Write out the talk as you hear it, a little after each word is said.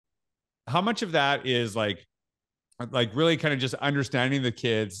how much of that is like really kind of just understanding the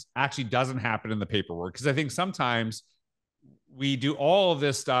kids actually doesn't happen in the paperwork? Because I think sometimes we do all of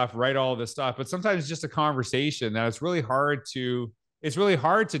this stuff, write all of this stuff, but sometimes it's just a conversation that it's really hard to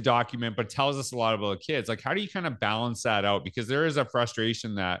document, but tells us a lot about kids. Like, how do you kind of balance that out? Because there is a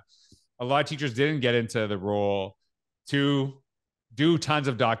frustration that a lot of teachers didn't get into the role to do tons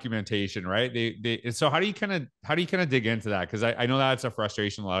of documentation, right? So how do you kind of dig into that? Because I know that's a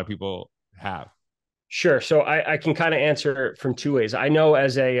frustration a lot of people have. Sure. So I can kind of answer from two ways. I know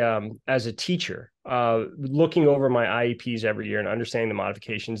as a teacher, looking over my IEPs every year and understanding the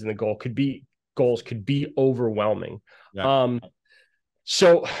modifications and the goals could be overwhelming. Yeah.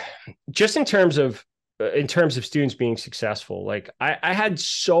 So just in terms of students being successful, like I had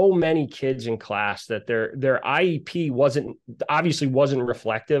so many kids in class that their IEP wasn't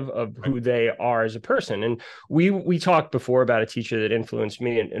reflective of who they are as a person. And we talked before about a teacher that influenced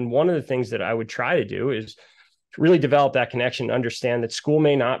me. And one of the things that I would try to do is really develop that connection, understand that school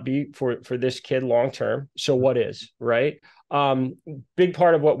may not be for this kid long term. So what is, right? Big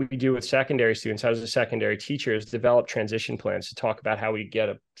part of what we do with secondary students, as a secondary teacher, is develop transition plans to talk about how we get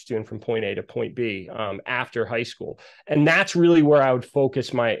a student from point A to point B after high school. And that's really where I would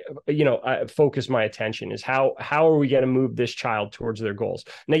focus my attention, is how are we going to move this child towards their goals?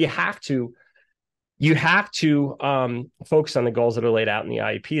 Now you have to focus on the goals that are laid out in the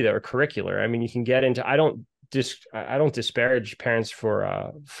IEP that are curricular. I mean, you can get into, I don't disparage parents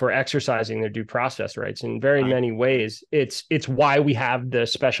for exercising their due process rights. In very many ways, it's why we have the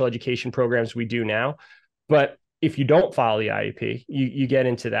special education programs we do now. But if you don't follow the IEP, you get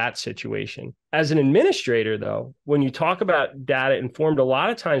into that situation. As an administrator, though, when you talk about data informed, a lot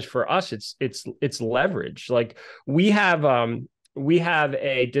of times for us, it's leverage. Like we have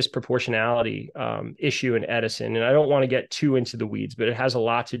a disproportionality issue in Edison, and I don't want to get too into the weeds, but it has a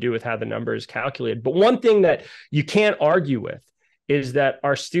lot to do with how the number is calculated. But one thing that you can't argue with is that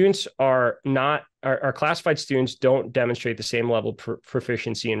our students are not, our classified students don't demonstrate the same level of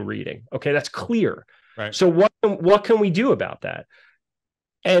proficiency in reading. Okay, that's clear. Right. So what can we do about that?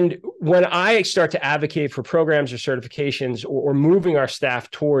 And when I start to advocate for programs or certifications, or moving our staff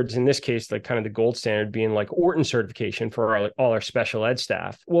towards, in this case, like kind of the gold standard being like Orton certification for all our special ed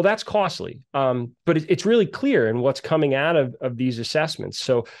staff, well, that's costly. But it's really clear in what's coming out of these assessments.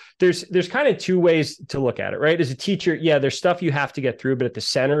 So there's kind of two ways to look at it, right? As a teacher, yeah, there's stuff you have to get through, but at the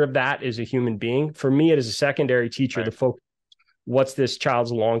center of that is a human being. For me, as a secondary teacher, the focus, what's this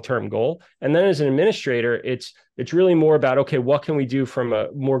child's long-term goal? And then as an administrator, it's really more about, okay, what can we do from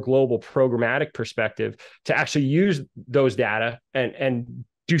a more global programmatic perspective to actually use those data and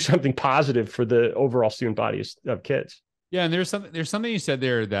do something positive for the overall student bodies of kids. Yeah. And there's something you said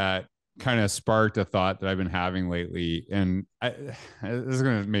there that kind of sparked a thought that I've been having lately. And this is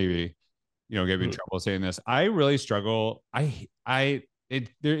going to maybe, get me in trouble saying this. I really struggle. It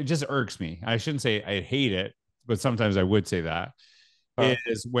just irks me. I shouldn't say I hate it, but sometimes I would say that,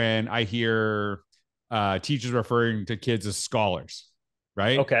 is when I hear teachers referring to kids as scholars,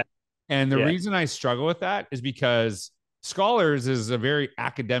 right? Okay. And the reason I struggle with that is because scholars is a very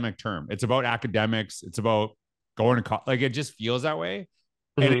academic term. It's about academics. It's about going to college. Like, it just feels that way.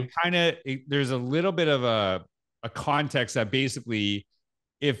 And there's a little bit of a context that basically,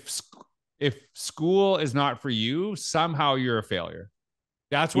 if school is not for you, somehow you're a failure.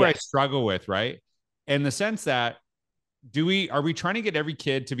 That's what I struggle with, right? In the sense that, are we trying to get every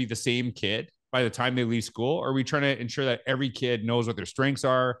kid to be the same kid by the time they leave school? Or are we trying to ensure that every kid knows what their strengths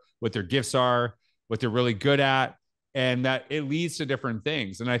are, what their gifts are, what they're really good at, and that it leads to different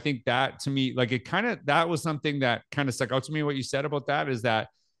things? And I think that, to me, like, that was something that kind of stuck out to me. What you said about that is that,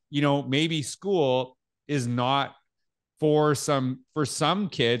 maybe school is not for some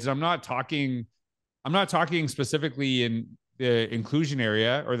kids. I'm not talking specifically in the inclusion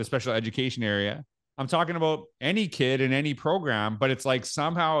area or the special education area. I'm talking about any kid in any program, but it's like,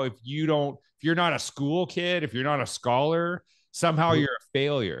 somehow if you're not a school kid, if you're not a scholar, somehow you're a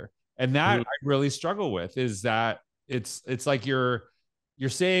failure. And that I really struggle with, is that it's like you're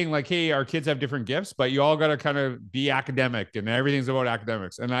saying, like, hey, our kids have different gifts, but you all got to kind of be academic and everything's about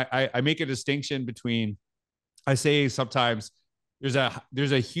academics. And I make a distinction between, I say sometimes there's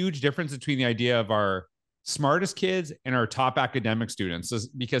a huge difference between the idea of our smartest kids and our top academic students,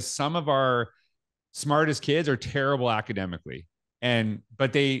 because some of our smartest kids are terrible academically,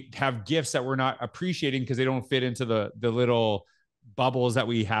 but they have gifts that we're not appreciating because they don't fit into the little bubbles that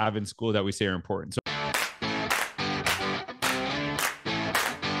we have in school that we say are important. So